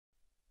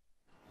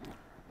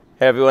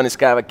Hey everyone, it's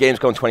Gav at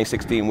Gamescom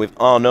 2016 with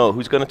Arnaud,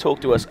 who's going to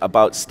talk to us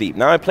about Steep.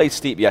 Now, I played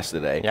Steep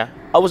yesterday. Yeah.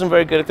 I wasn't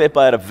very good at it, but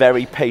I had a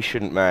very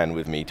patient man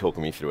with me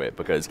talking me through it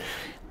because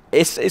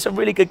it's a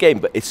really good game,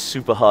 but it's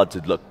super hard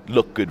to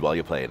look good while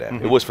you're playing it.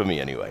 It was for me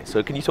anyway.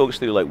 So can you talk us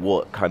through like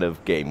what kind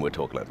of game we're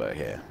talking about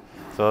here?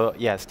 So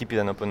yeah, Steep is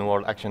an open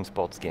world action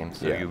sports game.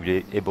 So you'll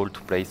be able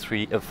to play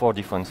four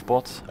different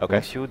sports: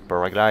 wingsuit,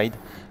 paraglide,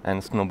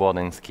 and snowboard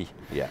and ski.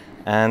 Yeah.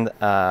 And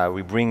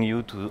we bring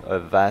you to a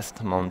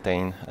vast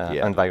mountain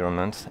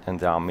environment, and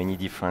there are many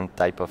different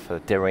type of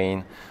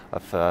terrain,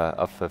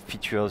 of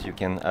features you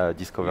can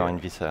discover in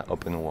this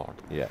open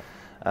world. Yeah.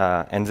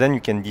 And then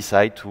you can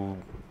decide to,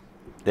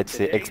 let's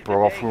say,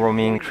 explore through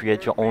roaming,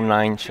 create your own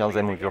line, share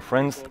them with your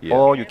friends,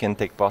 or you can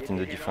take part in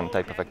the different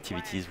type of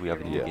activities we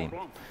have in the game.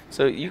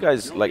 So you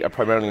guys are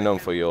primarily known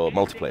for your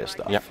multiplayer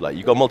stuff. Like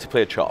you got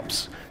multiplayer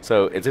chops.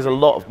 So there's a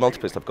lot of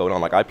multiplayer stuff going on.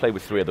 Like I played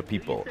with 3 other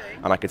people,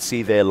 and I could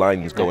see their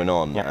lines going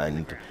on,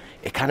 and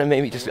it kind of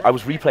made me just. I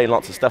was replaying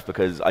lots of stuff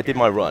because I did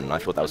my run, and I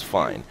thought that was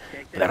fine.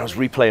 But then I was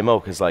replaying more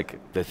because like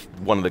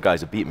one of the guys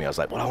that beat me, I was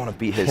like, well, I want to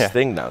beat his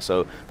thing now.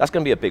 So that's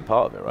going to be a big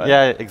part of it, right?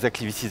 Yeah,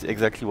 exactly. This is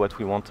exactly what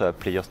we want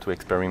players to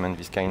experiment,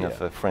 this kind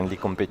of friendly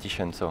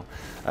competition. So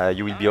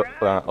you will be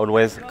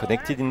always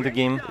connected in the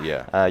game.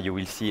 Yeah. You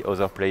will see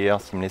other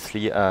players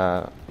seamlessly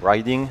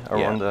riding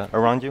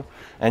around you,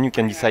 and you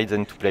can decide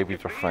then to play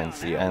with your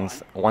friends. And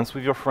once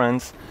with your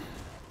friends,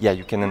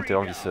 you can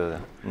enter this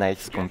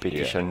nice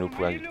competition loop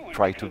where you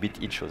try to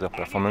beat each other's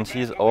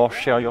performances or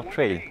share your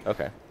trail.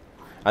 Okay.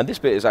 And this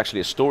bit is actually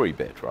a story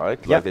bit, right?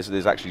 Like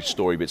there's actually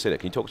story bits in it.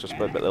 Can you talk to us a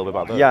little bit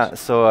about those? Yeah,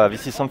 so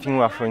this is something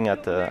we are showing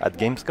at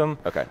Gamescom.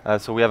 Okay.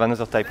 So we have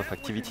another type of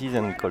activities,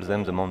 and we call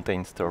them the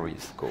mountain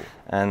stories. Cool.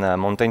 And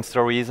mountain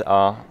stories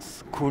are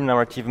cool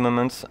narrative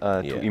moments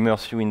to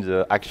immerse you in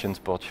the action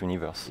sports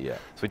universe. Yeah.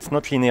 So it's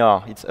not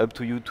linear. It's up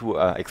to you to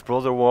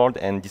explore the world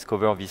and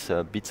discover these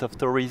bits of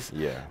stories.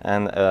 Yeah.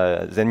 And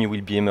then you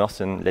will be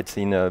immersed in, let's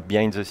say, in a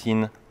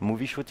behind-the-scene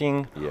movie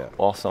shooting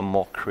or some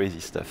more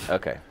crazy stuff.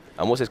 Okay.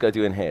 And what's this guy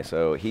doing here?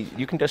 So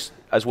you can just,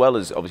 as well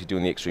as obviously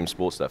doing the extreme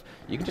sports stuff,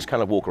 you can just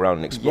kind of walk around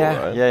and explore,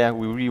 right? Yeah.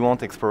 We really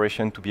want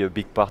exploration to be a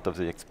big part of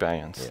the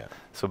experience. Yeah.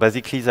 So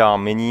basically, there are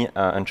many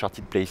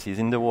uncharted places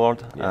in the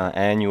world,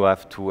 and you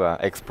have to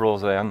explore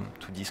them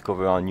to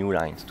discover new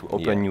lines, to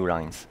open new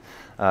lines.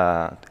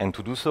 And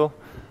to do so,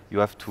 you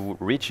have to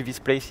reach these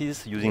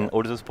places using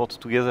all the sports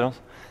together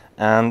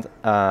and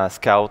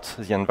scout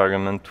the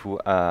environment to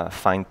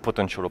find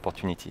potential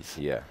opportunities.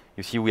 Yeah.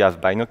 You see, we have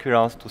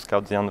binoculars to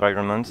scout the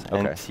environment,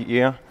 and see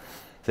here,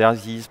 there are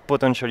these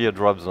potentially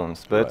drop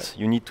zones, but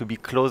you need to be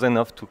close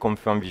enough to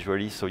confirm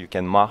visually so you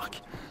can mark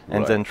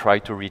and then try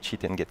to reach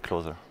it and get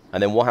closer.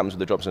 And then what happens with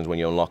the drop zones when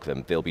you unlock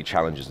them? There'll be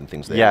challenges and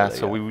things there. Yeah,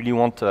 so we really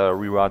want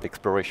reward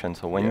exploration.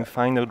 So when you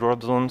find the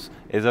drop zones,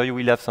 either you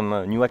will have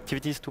some new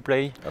activities to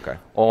play,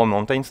 or a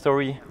mountain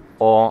story,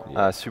 or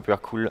a super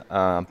cool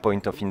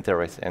point of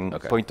interest. And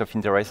point of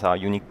interest are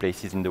unique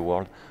places in the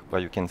world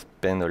where you can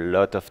spend a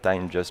lot of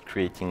time just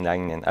creating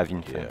line and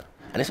having fun.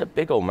 And it's a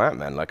big old map,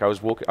 man. Like I was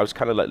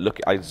kind of like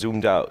looking, I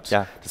zoomed out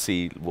to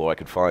see what I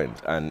could find,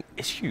 and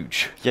it's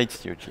huge. Yeah,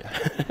 it's huge,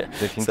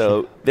 definitely.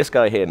 So this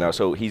guy here now,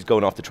 so he's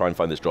going off to try and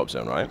find this drop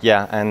zone, right?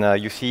 Yeah,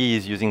 and you see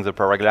he's using the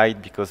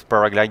paraglide because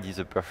paraglide is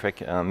a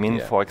perfect mean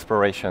for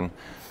exploration.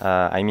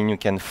 I mean, you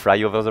can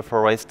fly over the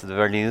forest, the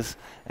valleys,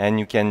 and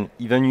you can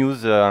even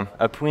use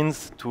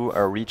upwinds to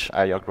reach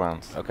higher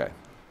grounds. Okay.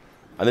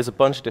 And there's a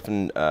bunch of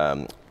different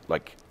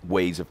like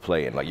ways of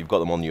playing, like you've got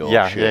them on your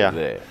shirt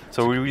there.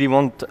 So we really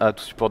want to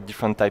support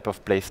different type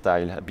of play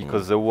style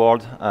because the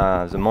world,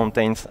 the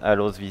mountains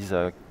allows these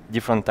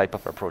different type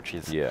of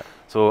approaches. Yeah.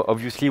 So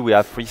obviously we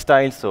have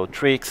freestyle, so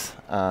tricks.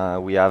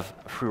 We have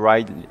free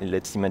ride.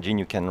 Let's imagine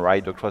you can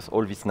ride across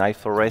all this nice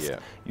forest,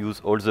 use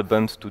all the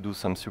bumps to do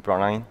some super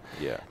line.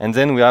 Yeah. And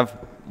then we have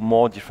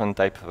more different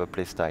type of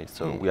play style.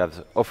 So we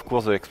have, of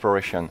course, the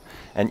exploration.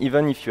 And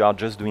even if you are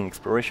just doing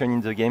exploration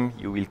in the game,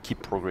 you will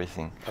keep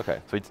progressing. Okay.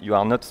 So you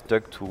are not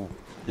stuck to,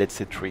 let's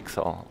say, tricks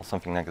or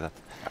something like that.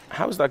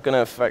 How is that going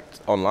to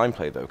affect online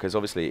play, though? Because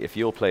obviously, if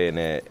you're playing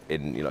it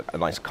in a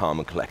nice, calm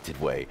and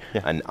collected way,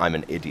 and I'm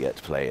an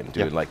idiot playing,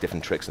 doing like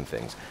different tricks and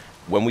things,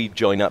 when we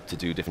join up to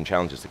do different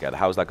challenges together,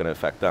 how is that going to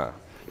affect that?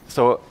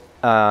 So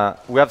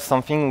we have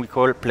something we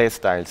call play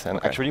styles, and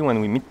actually when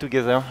we meet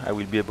together, I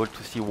will be able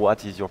to see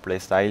what is your play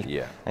style,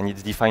 and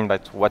it's defined by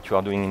what you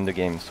are doing in the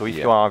game. So if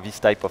you are this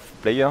type of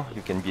player,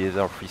 you can be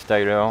either a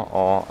freestyler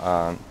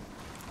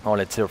or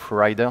let's say a free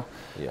rider.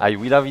 I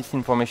will have this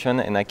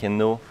information, and I can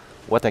know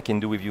what I can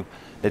do with you.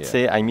 Let's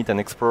say I meet an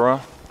explorer.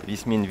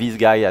 This means this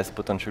guy has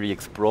potentially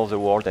explored the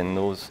world and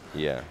knows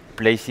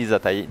places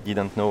that I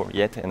didn't know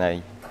yet, and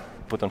I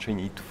potentially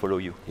need to follow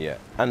you. Yeah.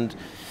 And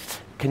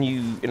can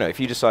you if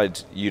you decide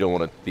you don't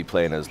want to be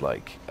playing as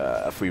like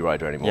a free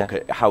rider anymore,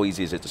 how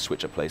easy is it to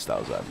switch up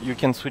playstyles then? You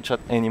can switch at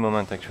any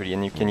moment actually,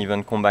 and you can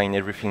even combine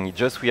everything. It's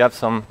just we have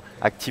some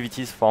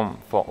activities for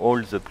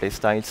all the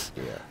playstyles,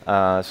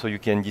 so you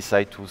can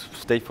decide to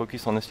stay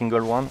focused on a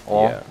single one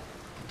or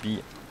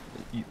be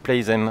you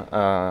play them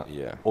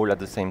all at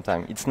the same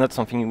time. It's not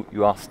something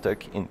you are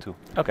stuck into.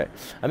 Okay,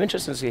 I'm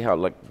interested to see how,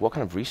 like, what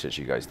kind of research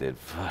you guys did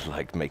for,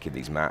 like, making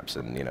these maps,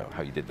 and you know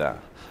how you did that.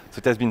 So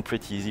it has been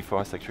pretty easy for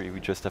us. Actually, we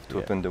just have to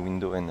open the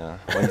window, and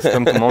when it's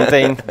come to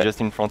mountain, just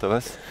in front of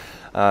us.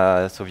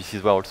 So this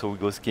is where also we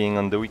go skiing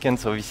on the weekend.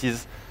 So this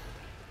is.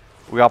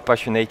 We are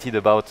passionate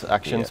about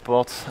action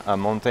sports,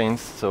 mountains,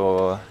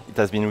 so it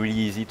has been really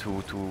easy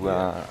to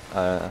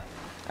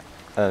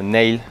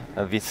nail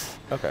this.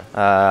 Okay.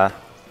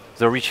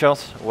 The research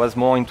was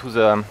more into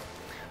the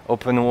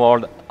open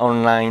world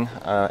online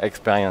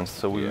experience,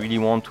 so we really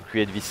want to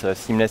create this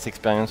seamless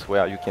experience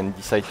where you can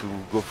decide to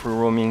go through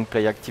roaming,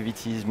 play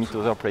activities, meet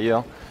other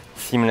players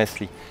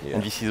seamlessly.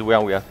 And this is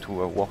where we have to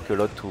work a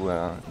lot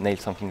to nail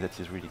something that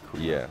is really cool.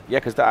 Yeah,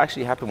 because that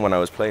actually happened when I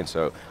was playing.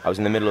 So I was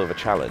in the middle of a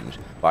challenge,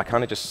 but I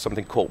kind of just,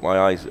 something caught my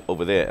eyes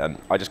over there, and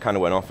I just kind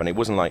of went off, and it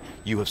wasn't like,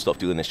 you have stopped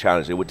doing this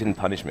challenge. It didn't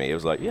punish me. It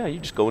was like, yeah, you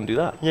just go and do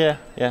that. Yeah,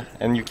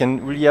 and you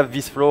can really have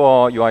this flow,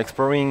 or you are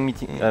exploring,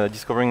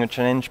 discovering a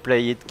challenge,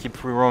 play it, keep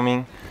free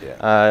roaming,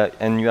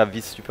 and you have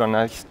this super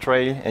nice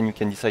trail, and you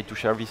can decide to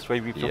share this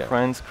trail with your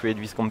friends, create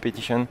this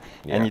competition,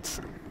 and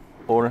it's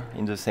all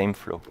in the same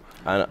flow.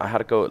 And I had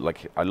to go,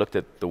 like, I looked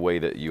at the way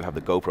that you have the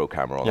GoPro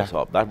camera on the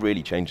top. That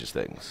really changes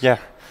things. Yeah,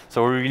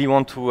 so we really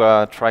want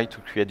to try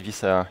to create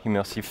this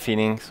immersive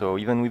feeling. So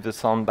even with the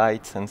sound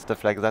bites and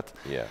stuff like that,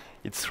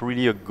 it's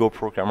really a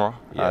GoPro camera.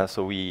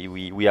 So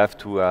we have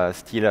to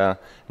still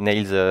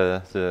nail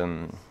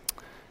the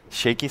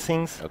shaky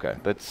things. Okay.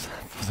 But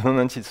for the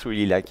moment, it's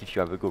really like if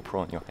you have a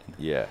GoPro on your head.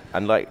 Yeah,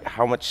 and like,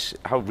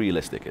 how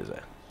realistic is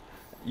it?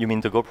 You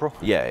mean the GoPro?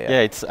 Yeah. Yeah,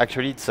 it's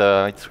actually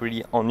it's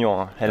really on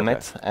your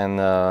helmet,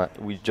 and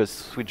we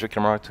just switch the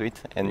camera to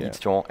it, and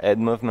it's your head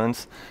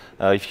movements.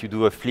 If you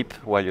do a flip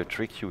while you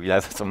trick, you will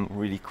have some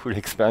really cool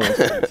experience.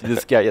 You see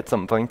the sky at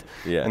some point,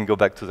 and go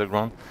back to the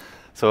ground.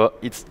 So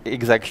it's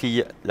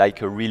exactly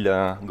like a real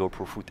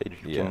GoPro footage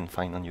you can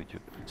find on YouTube.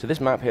 So this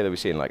map here that we're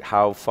seeing, like,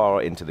 how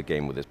far into the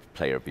game would this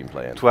player have been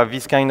playing? To have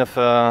this kind of,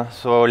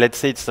 so let's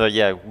say it's,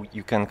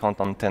 you can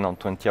count on 10 or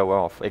 20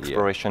 hours of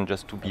exploration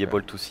just to be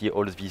able to see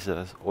all these,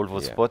 all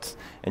those spots.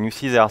 And you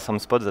see there are some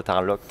spots that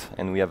are locked,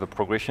 and we have a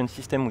progression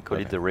system, we call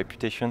it the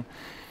reputation.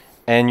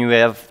 And you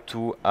have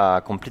to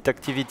complete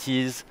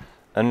activities,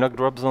 unlock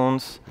drop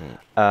zones,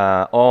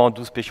 or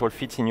do special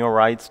feats in your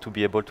rides to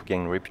be able to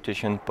gain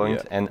reputation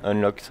points and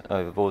unlock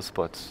those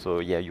spots. So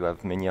yeah, you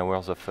have many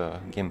hours of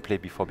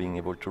gameplay before being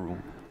able to,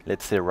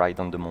 let's say, ride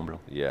on the Mont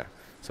Blanc. Yeah.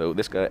 So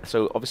this guy,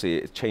 so obviously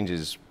it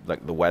changes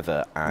like the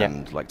weather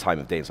and like time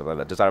of day and stuff like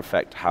that. Does that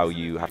affect how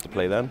you have to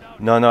play then?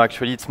 No,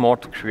 actually it's more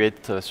to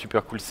create a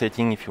super cool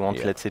setting if you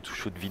want, let's say, to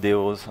shoot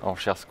videos or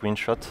share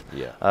screenshots.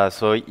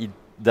 So it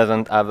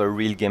doesn't have a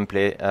real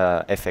gameplay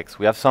effects.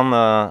 We have some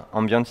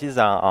ambiances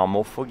that are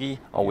more foggy,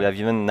 or we have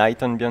even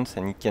night ambience,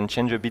 and it can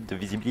change a bit the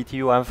visibility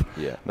you have,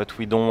 but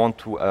we don't want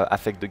to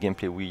affect the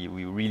gameplay.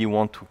 We really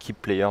want to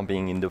keep player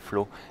being in the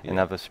flow and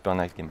have a super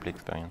nice gameplay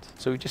experience.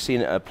 So we've just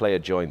seen a player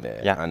join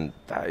there, and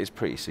that is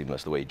pretty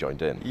seamless the way you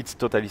joined in. It's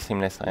totally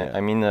seamless.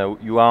 I mean,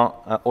 you are,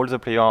 all the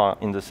players are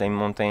in the same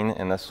mountain,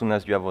 and as soon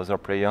as you have other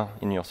player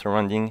in your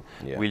surrounding,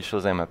 we'll show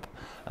them up.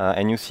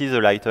 And you see the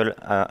little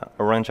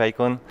orange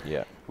icon.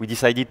 We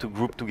decided to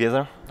group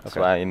together.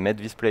 So I met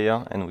this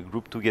player and we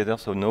grouped together.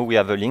 So now we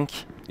have a link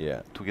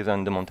together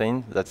in the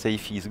mountain. Let's say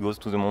if he goes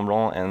to the Mont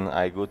Blanc and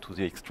I go to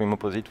the extreme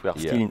opposite, we are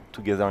still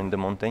together in the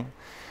mountain.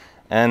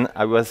 And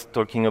I was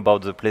talking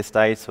about the play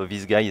style. So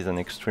this guy is an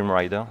extreme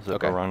rider, the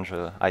orange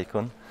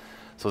icon.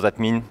 So that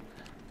means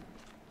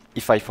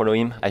if I follow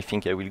him, I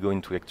think I will go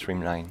into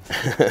extreme lines.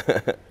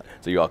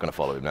 So you are going to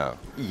follow him now?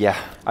 Yeah.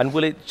 And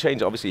will it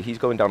change? Obviously, he's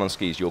going down on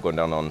skis, you're going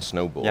down on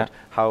snowboard.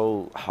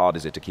 How hard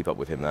is it to keep up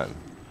with him then?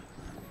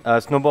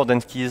 Snowboard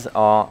and skis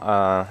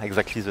are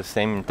exactly the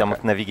same in terms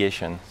of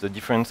navigation. The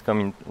difference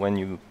comes in when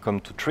you come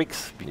to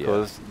tricks,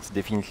 because it's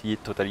definitely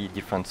totally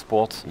different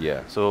sports.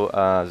 So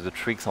the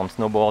tricks on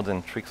snowboard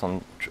and tricks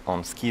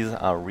on skis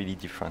are really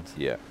different.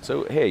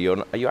 So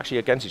here, are you actually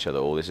against each other,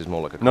 or this is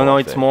more like a No,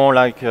 it's more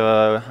like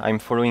I'm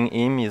following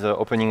him, he's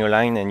opening a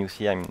line, and you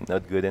see I'm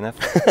not good enough.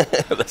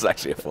 That's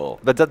actually a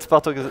fall. But that's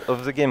part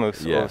of the game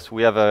also. So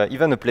we have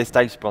even a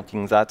playstyle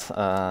supporting that.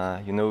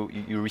 You know,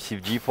 you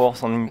receive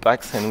G-force on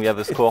impacts, and we have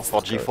a score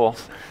for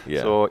G-force.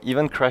 So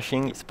even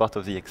crashing is part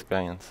of the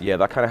experience. Yeah,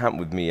 that kind of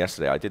happened with me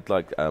yesterday. I did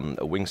like a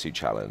wingsuit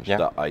challenge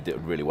that I did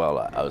really well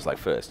at. I was like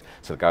first.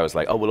 So the guy was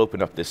like, oh, we'll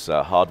open up this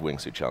hard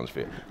wingsuit challenge for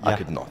you. I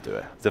could not do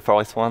it. The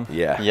forest one?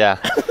 Yeah.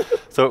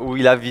 So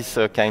we'll have this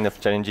kind of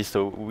challenges.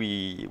 So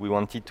we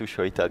wanted to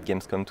show it at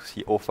Gamescom to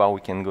see how far we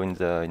can go in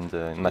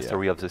the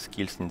mastery of the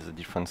skills in the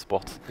different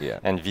sports.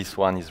 And this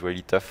one is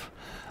really tough.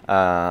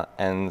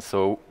 And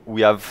so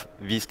we have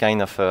this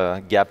kind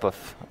of gap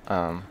of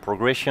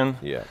progression,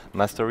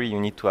 mastery you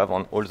need to have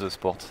on all the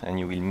sports, and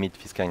you will meet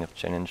this kind of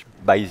challenge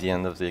by the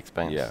end of the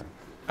experience.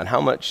 And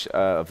how much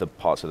of the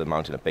parts of the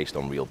mountain are based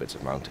on real bits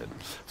of mountain?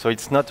 So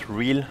it's not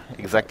real,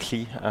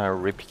 exactly,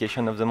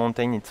 replication of the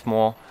mountain. It's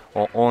more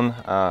our own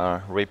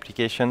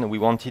replication. We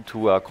wanted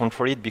to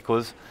control it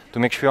because to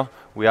make sure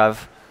we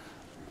have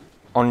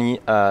only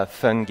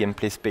fun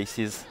gameplay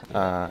spaces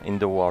in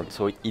the world.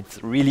 So it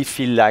really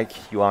feels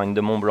like you are in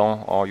the Mont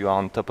Blanc or you are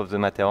on top of the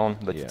Matterhorn,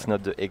 but it's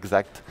not the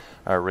exact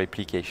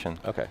replication.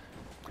 Okay.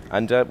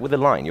 And with the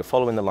line, you're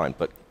following the line,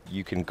 but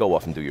you can go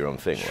off and do your own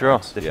thing. Sure,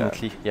 right?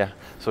 definitely, yeah.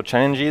 So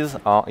challenges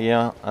are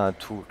here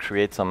to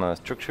create some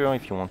structure.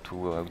 If you want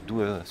to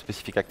do a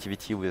specific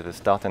activity with a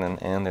start and an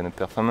end and a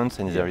performance,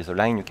 and there is a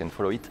line, you can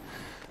follow it.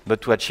 But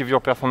to achieve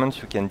your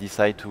performance, you can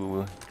decide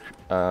to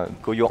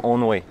go your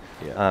own way.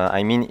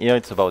 I mean, here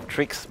it's about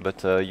tricks,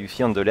 but you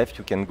see on the left,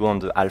 you can go on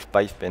the half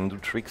pipe and do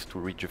tricks to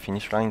reach the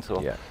finish line.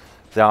 So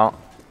there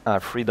are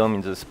freedom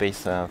in the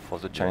space for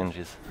the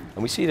challenges.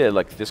 And we see there,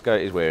 like, this guy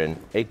is wearing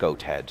a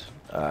goat head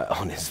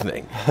on his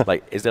thing.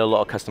 Like, is there a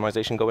lot of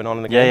customization going on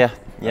in the game?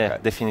 Yeah,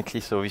 definitely.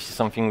 So this is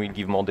something we'll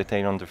give more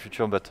detail on the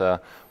future,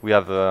 but we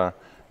have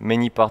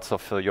many parts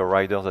of your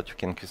rider that you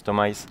can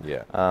customize.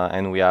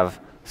 And we have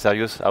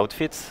serious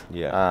outfits.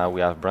 We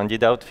have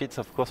branded outfits,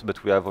 of course,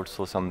 but we have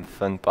also some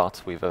fun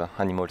parts with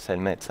animals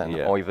helmets and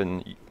or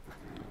even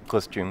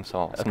costumes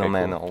or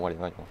snowmen or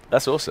whatever.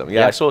 That's awesome.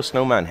 Yeah, I saw a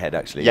snowman head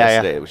actually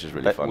yesterday, which is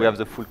really fun. We have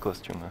the full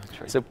costume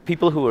actually. So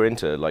people who are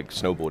into like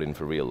snowboarding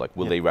for real, like,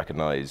 will they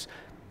recognize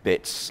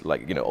bits,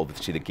 like, you know,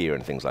 obviously the gear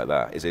and things like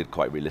that? Is it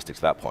quite realistic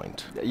to that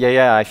point?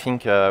 Yeah, I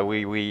think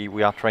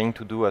we are trying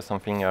to do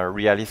something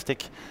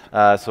realistic.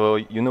 So,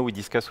 you know, we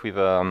discussed with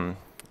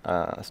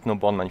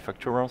snowboard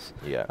manufacturers.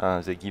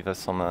 They give us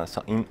some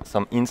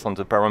hints on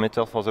the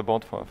parameters for the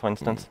board, for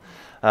instance.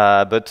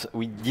 But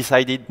we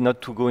decided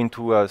not to go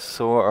into a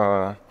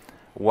so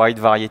wide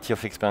variety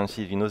of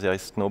experiences. You know, there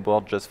is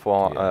snowboard just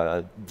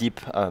for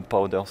deep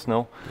powder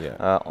snow,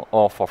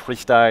 or for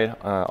freestyle,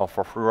 or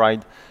for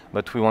freeride.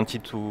 But we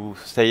wanted to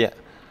stay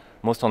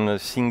most on a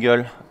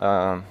single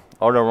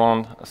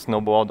all-around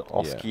snowboard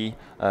or ski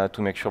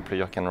to make sure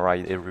player can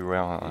ride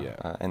everywhere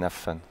and have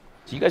fun.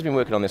 So you guys have been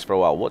working on this for a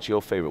while. What's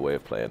your favorite way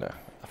of playing it?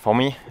 For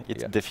me,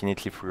 it's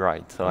definitely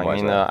freeride. So I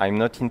mean, I'm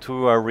not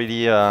into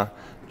really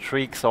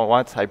tricks or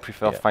what. I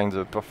prefer find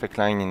the perfect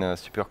line in a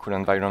super cool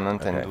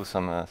environment and do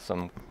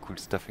some cool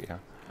stuff here.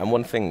 And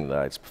one thing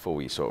that, before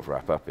we sort of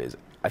wrap up, is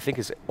I think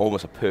it's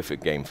almost a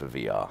perfect game for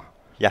VR.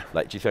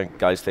 Like, do you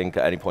guys think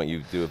at any point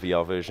you do a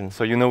VR version?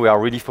 So, you know, we are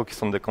really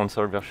focused on the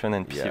console version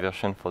and PC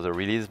version for the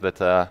release, but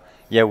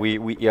yeah,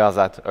 we hear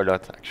that a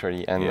lot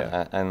actually,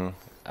 and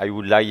I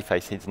would lie if I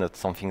say it's not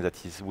something that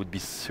would be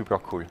super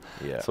cool.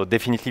 So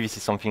definitely this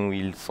is something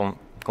we'll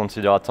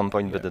consider at some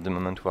point, but at the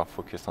moment we are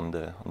focused on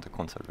the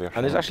console version.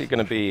 And it's actually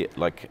going to be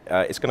like,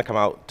 it's going to come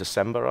out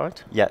December,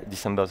 right? Yeah,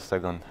 December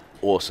 2nd.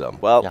 Awesome.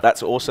 Well,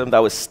 that's awesome. That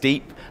was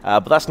steep,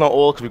 but that's not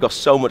all, because we've got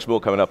so much more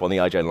coming up on the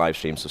IGN live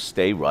stream, so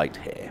stay right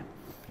here.